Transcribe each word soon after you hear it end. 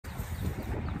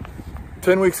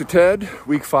10 Weeks of Ted,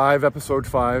 week 5, episode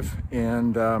 5.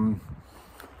 And so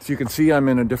you can see I'm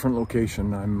in a different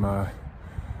location. I'm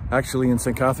actually in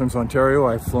St. Catharines, Ontario.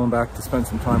 I've flown back to spend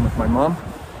some time with my mom.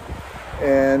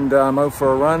 And I'm out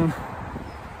for a run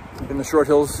in the short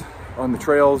hills on the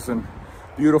trails, and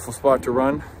beautiful spot to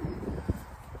run.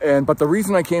 But the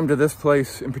reason I came to this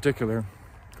place in particular,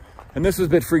 and this is a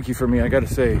bit freaky for me, I gotta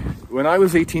say, when I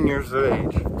was 18 years of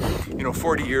age,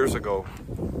 40 years ago,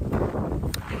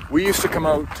 we used to come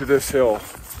out to this hill,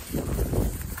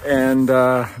 and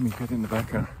let me get in the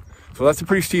background. So that's a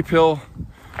pretty steep hill,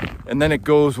 and then it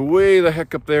goes way the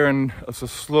heck up there, and it's a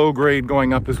slow grade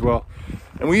going up as well.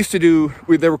 And we used to do,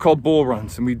 they were called bowl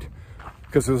runs, and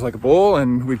because it was like a bowl,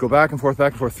 and we'd go back and forth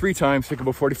 3 times, take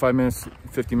about 45 minutes,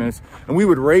 50 minutes, and we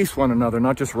would race one another,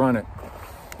 not just run it.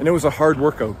 And it was a hard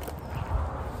workout.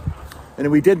 And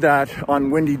we did that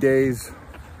on windy days,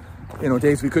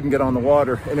 days we couldn't get on the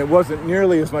water, and it wasn't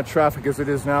nearly as much traffic as it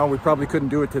is now. We probably couldn't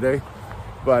do it today,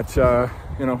 but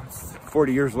it's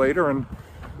 40 years later, and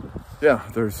yeah,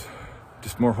 there's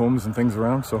just more homes and things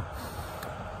around. So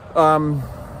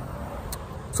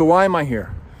why am I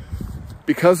here?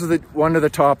 Because of one of the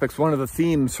topics, one of the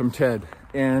themes from TED.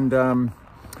 And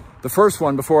the first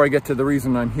one, before I get to the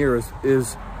reason I'm here,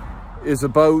 is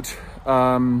about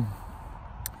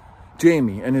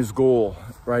Jamie and his goal,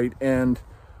 right? And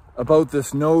about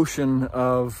this notion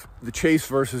of the chase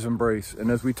versus embrace.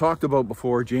 And as we talked about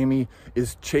before, Jamie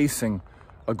is chasing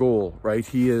a goal, right?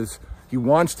 He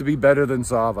wants to be better than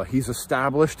Zava. He's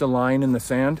established a line in the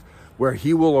sand where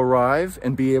he will arrive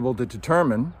and be able to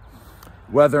determine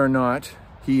whether or not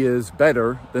he is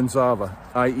better than Zava,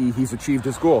 i.e. he's achieved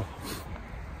his goal.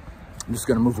 I'm just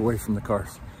gonna move away from the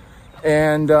cars.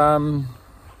 And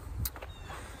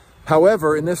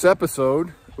however, in this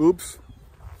episode,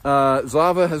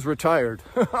 Zava has retired.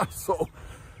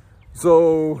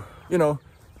 so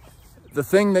the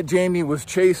thing that Jamie was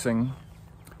chasing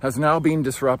has now been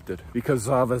disrupted because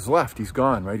Zava's left. He's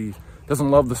gone, right? He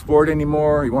doesn't love the sport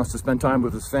anymore. He wants to spend time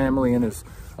with his family and his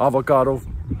avocado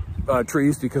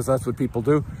trees, because that's what people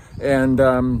do. And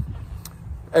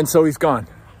so he's gone.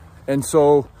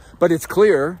 But it's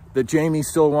clear that Jamie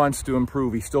still wants to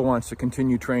improve. He still wants to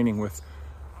continue training with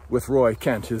Roy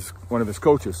Kent, one of his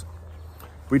coaches.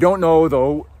 We don't know,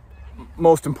 though,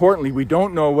 most importantly, we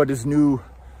don't know what his new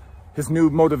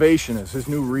motivation is, his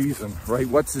new reason, right?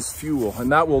 What's his fuel? And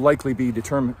that will likely be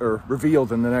determined or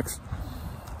revealed in the next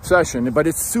session. But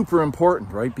it's super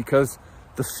important, right? Because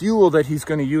the fuel that he's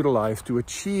going to utilize to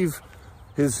achieve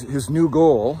his new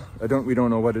goal, we don't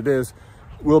know what it is,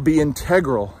 will be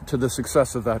integral to the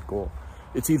success of that goal.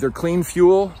 It's either clean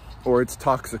fuel or it's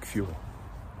toxic fuel.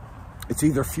 It's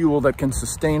either fuel that can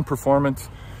sustain performance,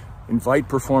 invite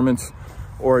performance,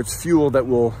 or it's fuel that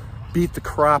will beat the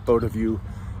crap out of you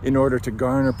in order to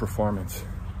garner performance.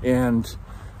 And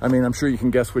I mean, I'm sure you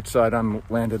can guess which side I'm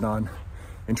landed on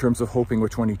in terms of hoping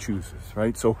which one he chooses,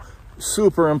 right? So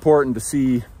super important to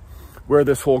see where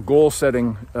this whole goal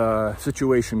setting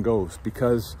situation goes,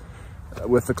 because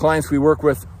with the clients we work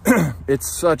with,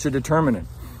 it's such a determinant.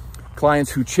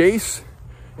 Clients who chase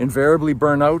invariably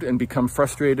burn out and become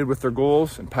frustrated with their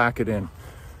goals and pack it in.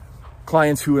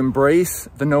 Clients who embrace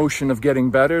the notion of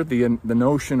getting better, the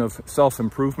notion of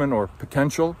self-improvement or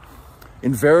potential,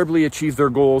 invariably achieve their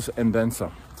goals and then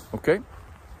some, okay?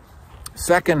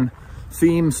 Second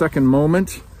theme, second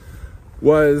moment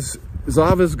was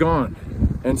Zava's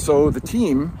gone. And so the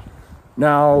team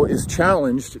now is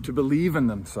challenged to believe in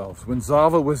themselves. When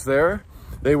Zava was there,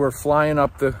 they were flying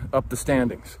up the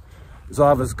standings.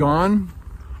 Zava's gone.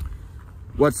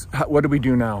 What do we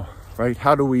do now, right?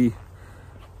 How do we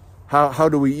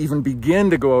even begin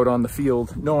to go out on the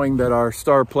field knowing that our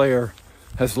star player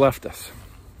has left us?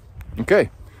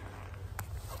 Okay.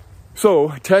 So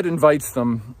Ted invites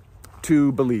them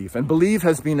to believe, and believe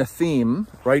has been a theme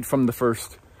right from the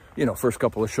first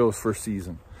couple of shows, first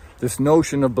season. This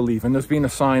notion of belief, and there's been a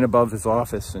sign above his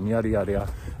office and yada, yada,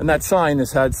 yada. And that sign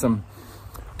has had some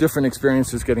different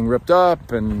experiences getting ripped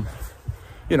up, and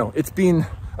it's been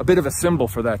a bit of a symbol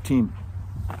for that team.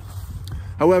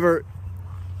 However,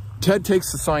 Ted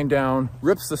takes the sign down,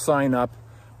 rips the sign up,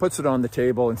 puts it on the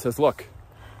table and says, look,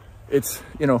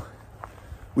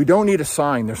 we don't need a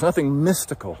sign. There's nothing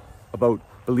mystical about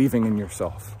believing in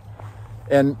yourself.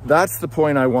 And that's the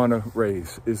point I want to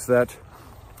raise, is that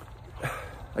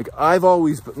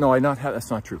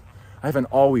that's not true. I haven't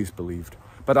always believed,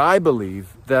 but I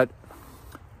believe that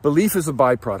belief is a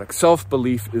byproduct.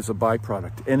 Self-belief is a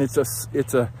byproduct. And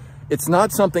it's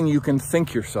not something you can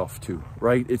think yourself to,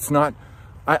 right? It's not,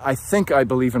 I think I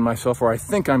believe in myself, or I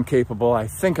think I'm capable, I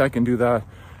think I can do that.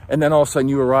 and then all of a sudden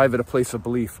you arrive at a place of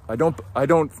belief. I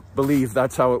don't believe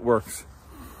that's how it works.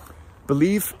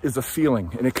 Belief is a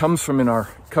feeling, and it comes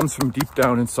from deep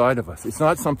down inside of us. It's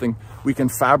not something we can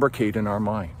fabricate in our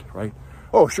mind, right?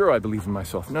 Oh, sure, I believe in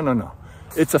myself. No.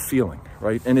 It's a feeling,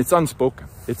 right? And it's unspoken.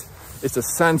 It's a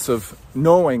sense of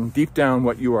knowing deep down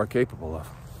what you are capable of.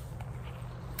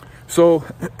 So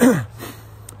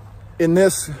in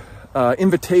this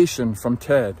invitation from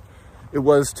Ted, it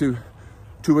was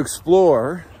to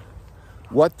explore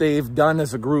what they've done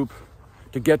as a group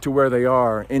to get to where they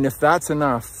are, and if that's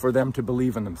enough for them to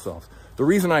believe in themselves. The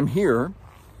reason I'm here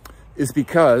is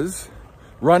because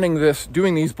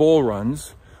doing these bowl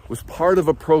runs was part of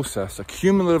a process, a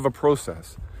cumulative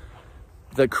process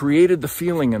that created the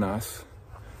feeling in us,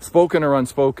 spoken or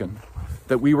unspoken,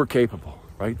 that we were capable,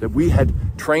 right? That we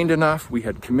had trained enough, we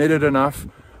had committed enough,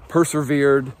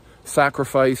 persevered,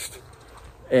 sacrificed,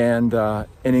 and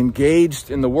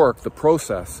engaged in the work, the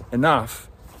process, enough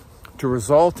to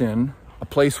result in a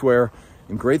place where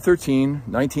in grade 13,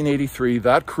 1983,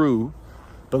 that crew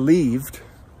believed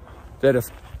that if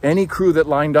any crew that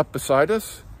lined up beside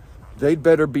us, they'd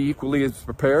better be equally as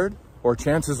prepared, or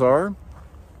chances are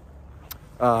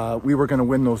we were going to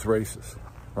win those races,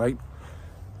 right?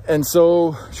 And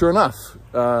so, sure enough,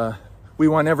 we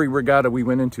won every regatta we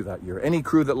went into that year. Any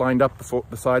crew that lined up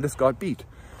beside us got beat.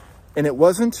 And it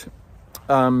wasn't,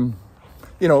 it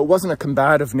wasn't a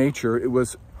combative nature. It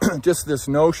was just this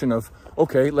notion of,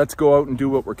 okay, let's go out and do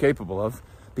what we're capable of,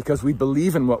 because we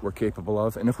believe in what we're capable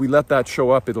of. And if we let that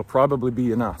show up, it'll probably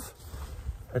be enough.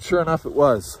 And sure enough, it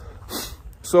was.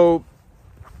 So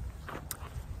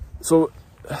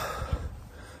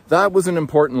that was an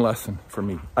important lesson for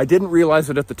me. I didn't realize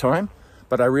it at the time,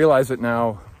 but I realize it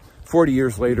now, 40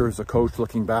 years later, as a coach,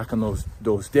 looking back on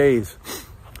those days.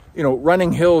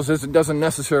 Running hills doesn't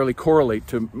necessarily correlate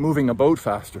to moving a boat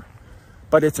faster,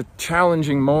 but it's a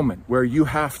challenging moment where you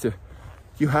have to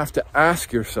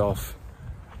ask yourself,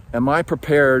 am I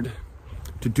prepared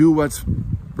to do what's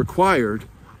required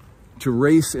to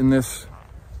race in this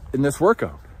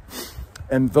workout?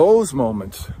 And those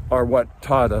moments are what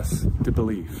taught us to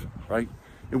believe, right?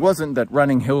 It wasn't that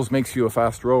running hills makes you a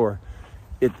fast rower.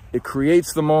 It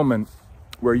creates the moment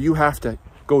where you have to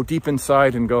go deep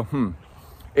inside and go,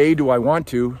 A, do I want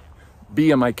to?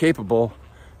 B, am I capable?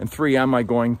 And 3, am I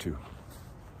going to?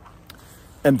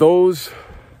 And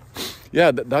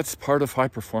that's part of high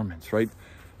performance, right?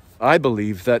 I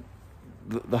believe that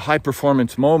the high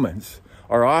performance moments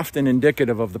are often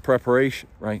indicative of the preparation,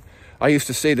 right? I used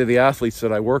to say to the athletes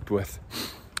that I worked with,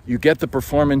 you get the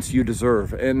performance you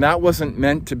deserve. And that wasn't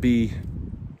meant to be,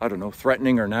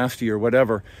 threatening or nasty or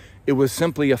whatever. It was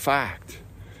simply a fact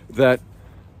that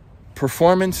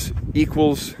performance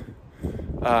equals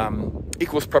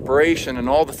preparation and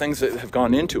all the things that have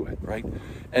gone into it, right?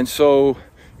 And so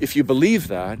if you believe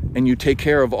that and you take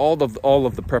care of all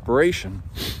of the preparation,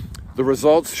 the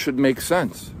results should make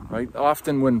sense, right?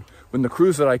 Often when the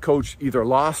crews that I coach either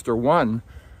lost or won,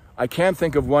 I can't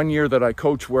think of one year that I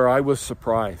coached where I was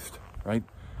surprised, right?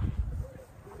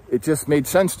 It just made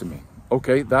sense to me.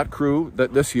 Okay, that crew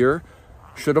that this year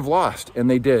should have lost, and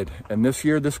they did. And this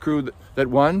year, this crew that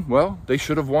won, well, they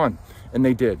should have won, and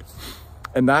they did.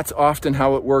 And that's often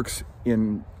how it works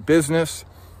in business,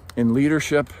 in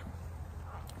leadership.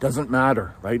 Doesn't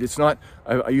matter, right? It's not,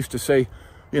 I used to say,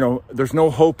 there's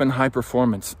no hope in high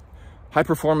performance. High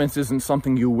performance isn't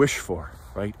something you wish for,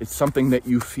 right? It's something that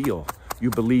you feel, you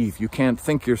believe. You can't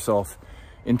think yourself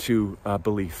into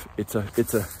belief. It's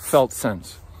a felt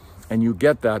sense. And you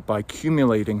get that by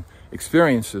accumulating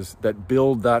experiences that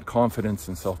build that confidence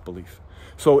and self-belief.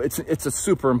 So it's a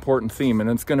super important theme, and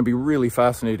it's going to be really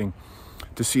fascinating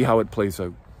to see how it plays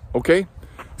out. Okay?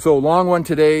 So long one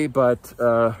today, but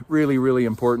really, really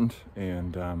important.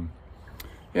 And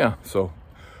so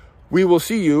we will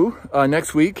see you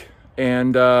next week,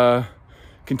 and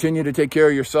continue to take care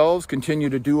of yourselves, continue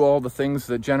to do all the things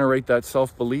that generate that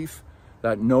self-belief,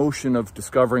 that notion of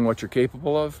discovering what you're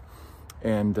capable of.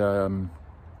 And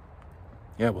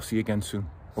we'll see you again soon.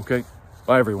 Okay?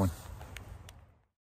 Bye, everyone.